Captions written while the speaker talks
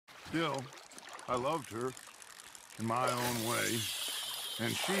Still, I loved her in my own way,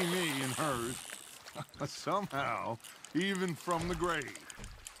 and she me in hers. Somehow, even from the grave,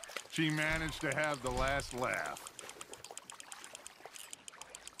 she managed to have the last laugh.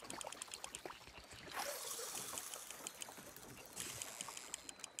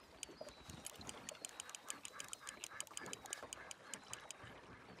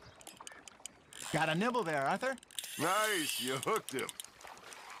 Got a nibble there, Arthur? Nice, you hooked him.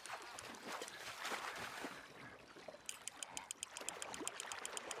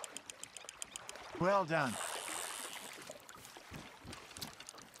 Well done.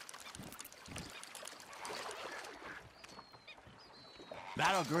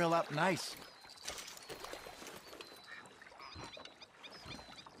 That'll grill up nice.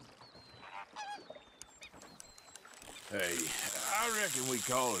 Hey, I reckon we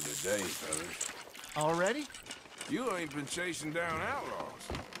call it a day, fellas. Already? You ain't been chasing down outlaws.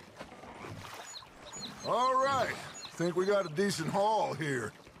 All right. Think we got a decent haul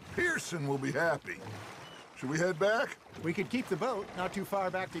here. Pearson will be happy. Should we head back? We could keep the boat not too far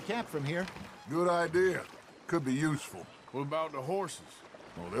back to camp from here. Good idea. Could be useful. What about the horses?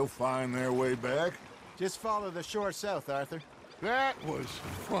 Well, they'll find their way back. Just follow the shore south, Arthur. That was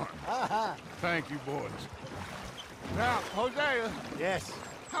fun. Aha! Thank you, boys. Now, Hosea, Yes.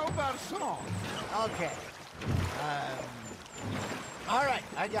 how about a song? Okay. All right,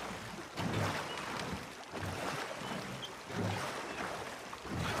 I got...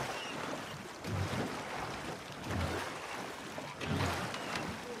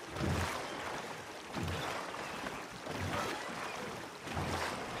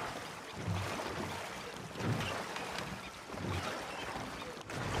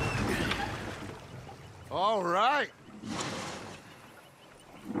 All right.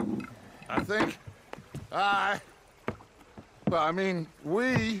 I think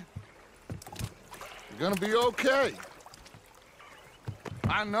we are gonna be okay.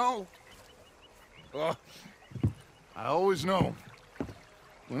 I know. I always know.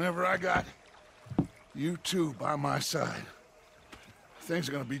 Whenever I got you two by my side, things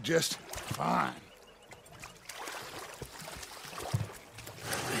are gonna be just fine.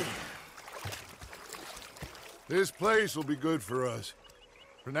 This place will be good for us.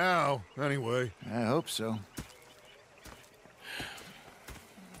 For now, anyway. I hope so.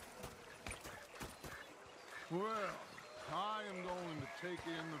 Well, I am going to take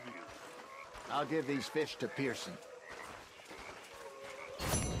in the view. I'll give these fish to Pearson.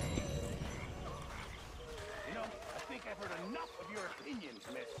 You know, I think I've heard enough of your opinions,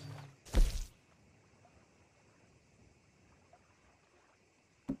 miss.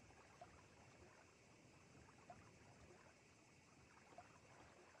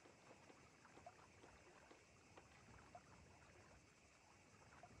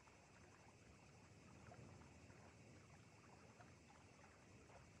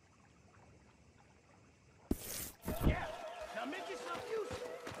 Yeah, now make yourself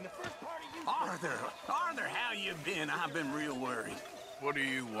useful. And the first part of you... Arthur, how you been? I've been real worried. What do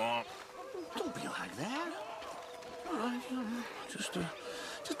you want? Don't be like that. All right, just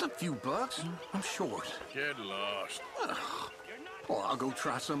a few bucks. I'm short. Get lost. Well, I'll go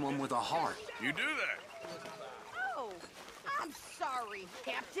try someone with a heart. You do that. Oh, I'm sorry,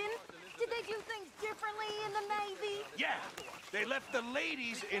 Captain. Did they do things differently in the Navy? Yeah, they left the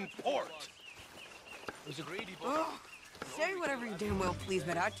ladies in port. Say whatever you damn well please,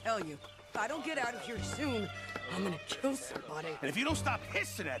 but I tell you, if I don't get out of here soon, I'm gonna kill somebody. And if you don't stop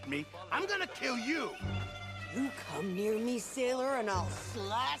hissing at me, I'm gonna kill you. You come near me, sailor, and I'll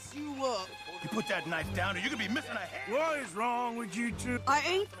slice you up. You put that knife down or you're gonna be missing a hand. What is wrong with you two? I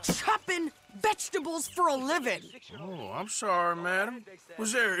ain't chopping vegetables for a living. Oh, I'm sorry, madam.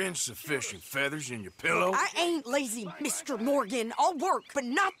 Was there insufficient feathers in your pillow? I ain't lazy, Mr. Morgan. I'll work, but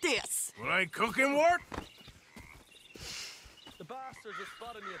not this. Well, ain't cooking work? The bastards just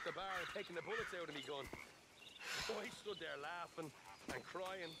spotted me at the bar and taking the bullets out of me gun. So I stood there laughing and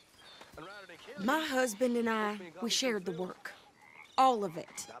crying, and rather than kill My husband and I, we shared the work. All of it.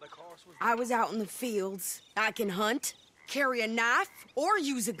 that, of course, was I was out in the fields. I can hunt, carry a knife, or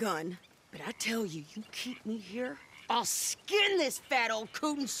use a gun. But I tell you, you keep me here, I'll skin this fat old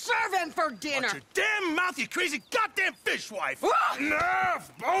coot and serve him for dinner. Watch your damn mouth, you crazy goddamn fishwife!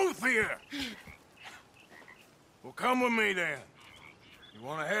 Enough, both of you! Well, come with me, then. You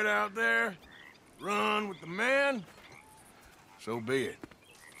want to head out there, run with the men? So be it.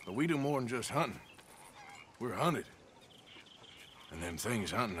 But we do more than just hunting. We're hunted. And them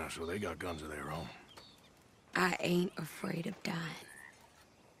things hunting us, so they got guns of their own. I ain't afraid of dying.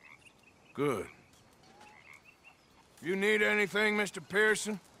 Good. You need anything, Mr.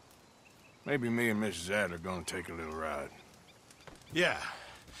 Pearson? Maybe me and Mrs. Adler gonna take a little ride. Yeah,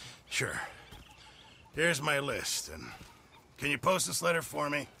 sure. Here's my list, and can you post this letter for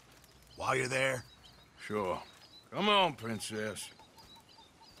me while you're there? Sure. Come on, Princess.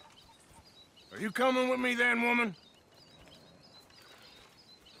 Are you coming with me then, woman?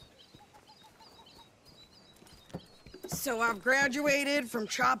 So I've graduated from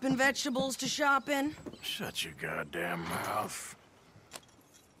chopping vegetables to shopping? Shut your goddamn mouth.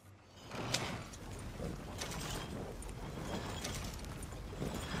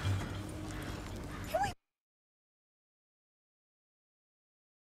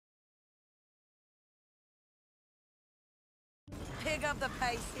 Pick up the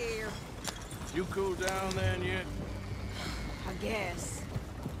pace here. You cool down then yet? I guess.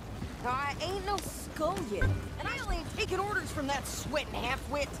 Now, I ain't no scullion, and I only ain't taking orders from that sweating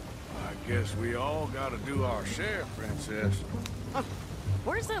half-wit. I guess we all gotta do our share, Princess.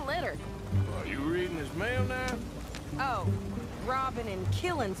 Where's that letter? Are you reading his mail now? Oh, robbing and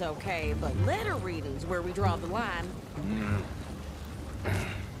killing's okay, but letter reading's where we draw the line.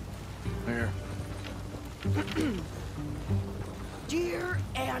 Here. Dear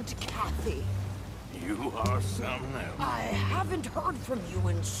Aunt Kathy, You are something else. I haven't heard from you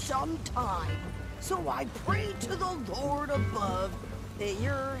in some time, so I pray to the Lord above that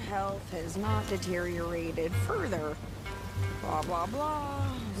your health has not deteriorated further. Blah, blah, blah.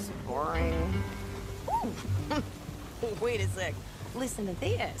 It's boring. Ooh. Wait a sec. Listen to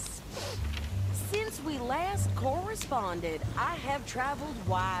this. Since we last corresponded, I have traveled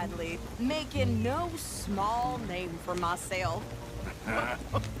widely, making no small name for myself.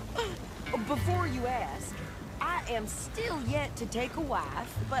 Before you ask, I am still yet to take a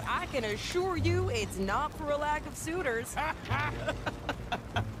wife, but I can assure you it's not for a lack of suitors.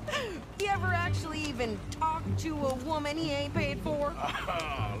 You ever actually even talked to a woman he ain't paid for?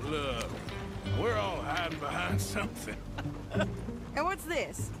 Oh, look. We're all hiding behind something. And what's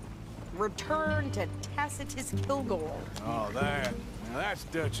this? Return to Tacitus Kilgore. Oh, that. Now, that's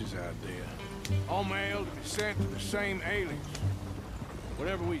Dutch's idea. All mail to be sent to the same alias.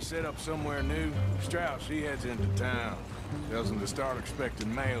 Whenever we set up somewhere new, Strauss, he heads into town. Tells them to start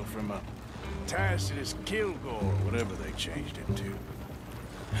expecting mail from a Tacitus Kilgore, whatever they changed it to.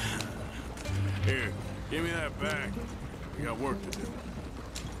 Here, give me that back. We got work to do.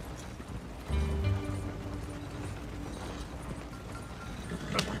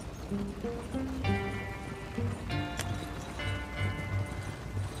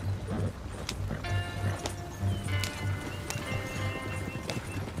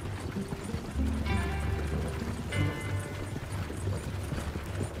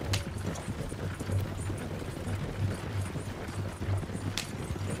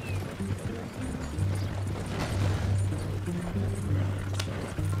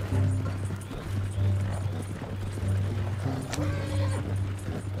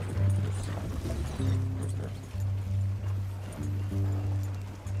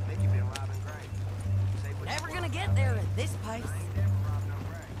 Never gonna get there at this pace.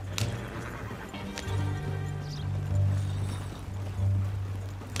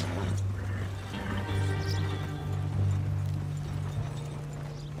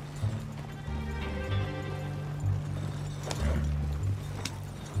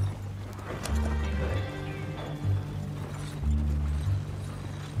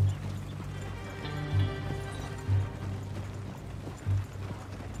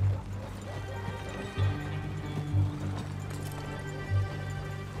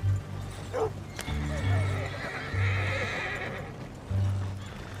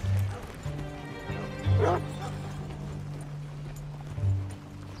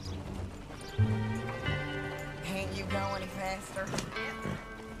 Can't you go any faster?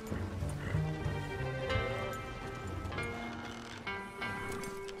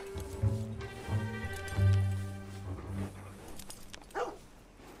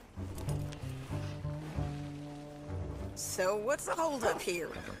 So what's the holdup here?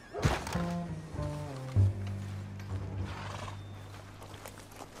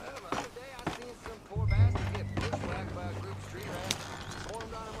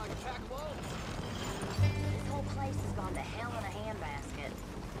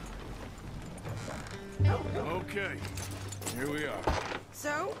 Okay, here we are.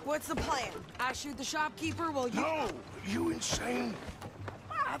 So, what's the plan? I shoot the shopkeeper while you... No! You insane?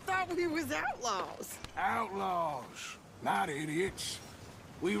 I thought we was outlaws. Outlaws, not idiots.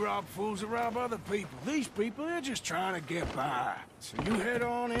 We rob fools that rob other people. These people, they're just trying to get by. So you head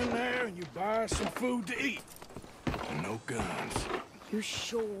on in there and you buy us some food to eat. And no guns. You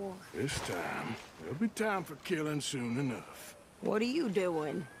sure? This time, there'll be time for killing soon enough. What are you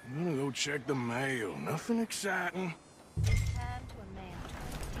doing? I'm gonna go check the mail. Nothing exciting. Time to a man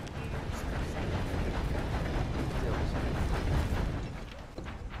 20 years for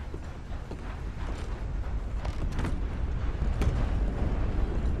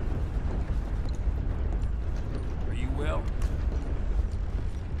Are you well?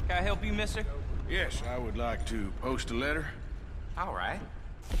 Can I help you, mister? Yes, I would like to post a letter. All right.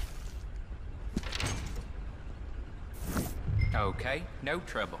 Okay, no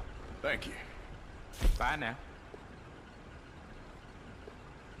trouble. Thank you. Bye now.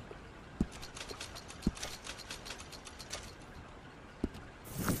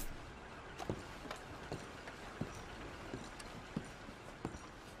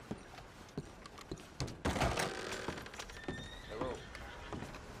 Hello.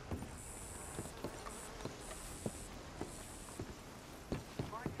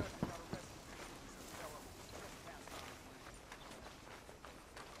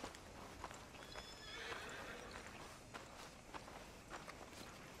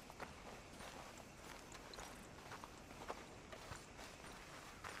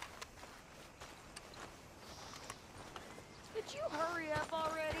 Did you hurry up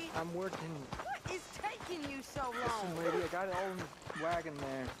already? I'm working. What is taking you so Listen, long? lady, I got it all in the wagon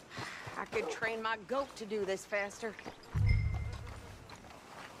there. I could train my goat to do this faster.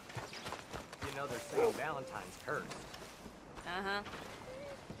 You know they're saying Valentine's cursed. Uh-huh.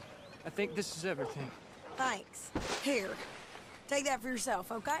 I think this is everything. Thanks. Here, take that for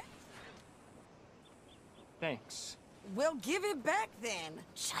yourself, okay? Thanks. Well, give it back then.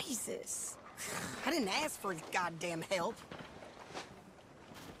 Jesus. I didn't ask for his goddamn help.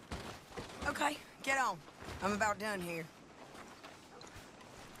 Okay, get on. I'm about done here.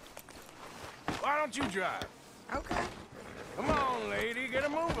 Why don't you drive? Okay. Come on, lady, get a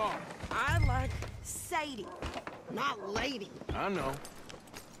move on. I like Sadie, not lady. I know.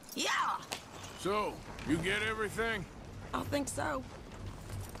 Yeah, So, you get everything? I think so.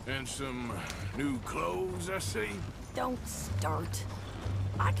 And some new clothes, I see? Don't start.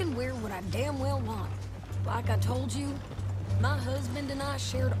 I can wear what I damn well want. Like I told you, my husband and I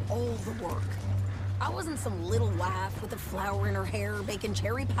shared all the work. I wasn't some little wife with a flower in her hair baking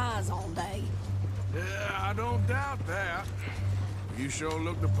cherry pies all day. Yeah, I don't doubt that. You sure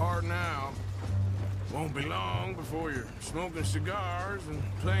look the part now. Won't be long before you're smoking cigars and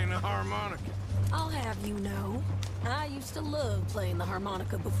playing the harmonica. I'll have you know, I used to love playing the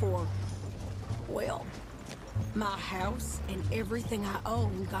harmonica before. Well, my house and everything I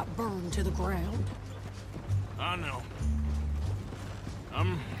own got burned to the ground. I know.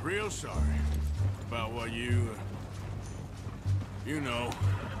 I'm real sorry about what you know.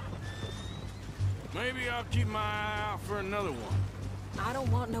 Maybe I'll keep my eye out for another one. I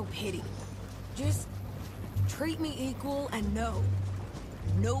don't want no pity. Just treat me equal and know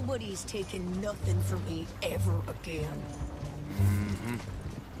nobody's taking nothing from me ever again. Mm-hmm.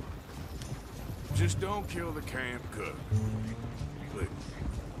 Just don't kill the camp cook. Please.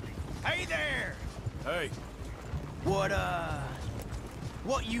 Hey there! Hey,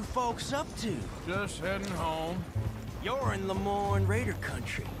 What you folks up to? just heading home. You're in Lemoyne Raider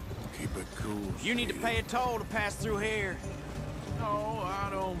country. Keep it cool. You need to pay a toll to pass through here. No, I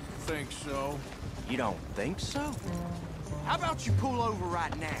don't think so. You don't think so? How about you pull over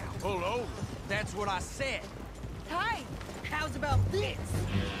right now? Pull over. That's what I said. Hey, how's about this?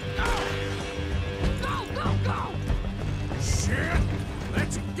 Go, go, go! Shit!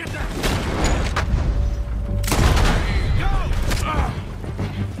 Let's get that! Go!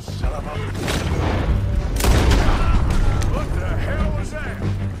 Son of a... What the hell was that?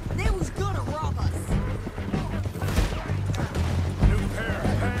 They was gonna rob us. New pair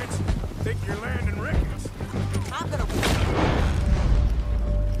of pants? Think you're landing rickets? I'm gonna...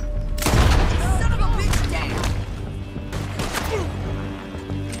 Son of a bitch down!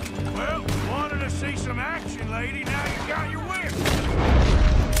 Well, wanted to see some action, lady. Now you got your whip.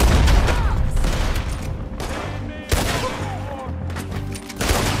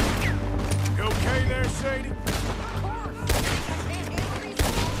 You okay there, Sadie?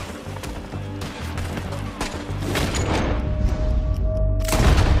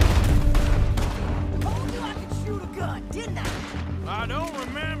 Told you I could shoot a gun, didn't I? I don't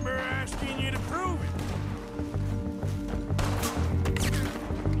remember asking you to prove it.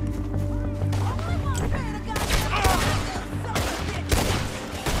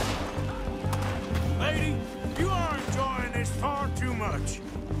 Lady, you are enjoying this far too much.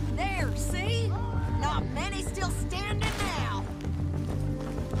 There, see? Not many still standing now.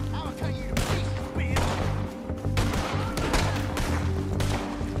 I'll cut you to pieces, bitch.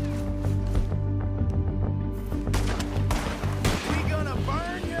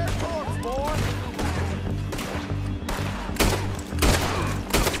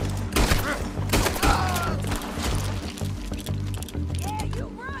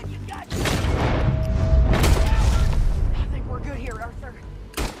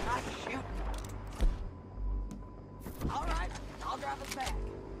 drive us back.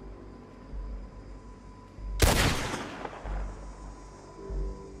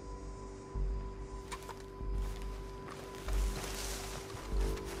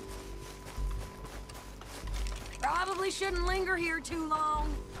 Probably shouldn't linger here too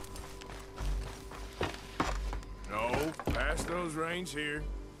long. No, pass those reins here.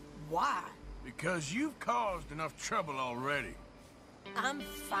 Why? Because you've caused enough trouble already. I'm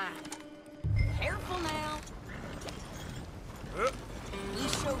fine. Careful now. You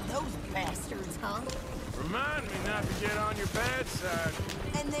showed those bastards, huh? Remind me not to get on your bad side.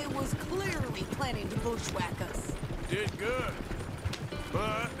 And they was clearly planning to bushwhack us. Did good.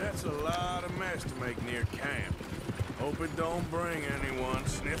 But that's a lot of mess to make near camp. Hope it don't bring anyone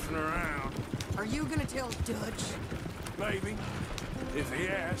sniffing around. Are you gonna tell Dutch? Maybe, if he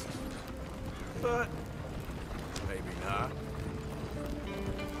asks. But maybe not.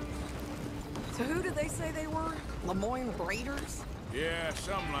 So who did they say they were? Lemoyne Raiders? Yeah,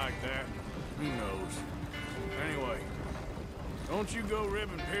 something like that. Who knows? Anyway, don't you go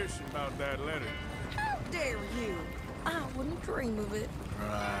ribbing Pearson about that letter. How dare you? I wouldn't dream of it.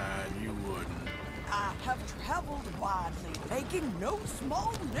 Right, you wouldn't. I have traveled widely, making no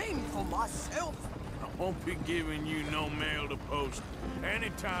small name for myself. I won't be giving you no mail to post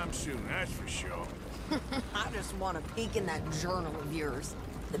anytime soon, that's for sure. I just want to peek in that journal of yours.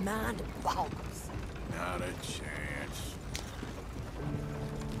 The mind boggles. Not a chance.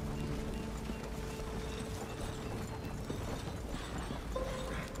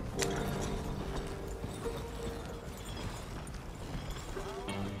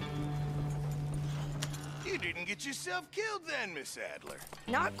 You didn't get yourself killed then, Miss Adler.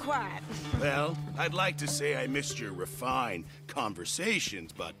 Not quite. Well, I'd like to say I missed your refined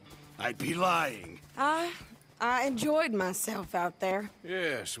conversations, but I'd be lying. I enjoyed myself out there.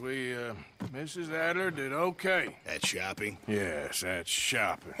 Yes, Mrs. Adler did okay. At shopping? Yes, that's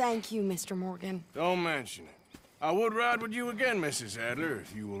shopping. Thank you, Mr. Morgan. Don't mention it. I would ride with you again, Mrs. Adler,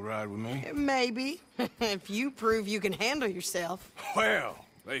 if you will ride with me. Maybe. If you prove you can handle yourself. Well,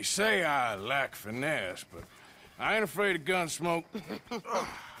 they say I lack finesse, but I ain't afraid of gun smoke.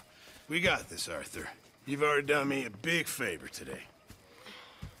 We got this, Arthur. You've already done me a big favor today.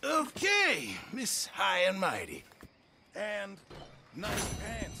 Okay, Miss High and Mighty. And nice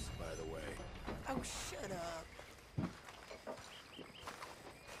pants, by the way. Oh, shut up.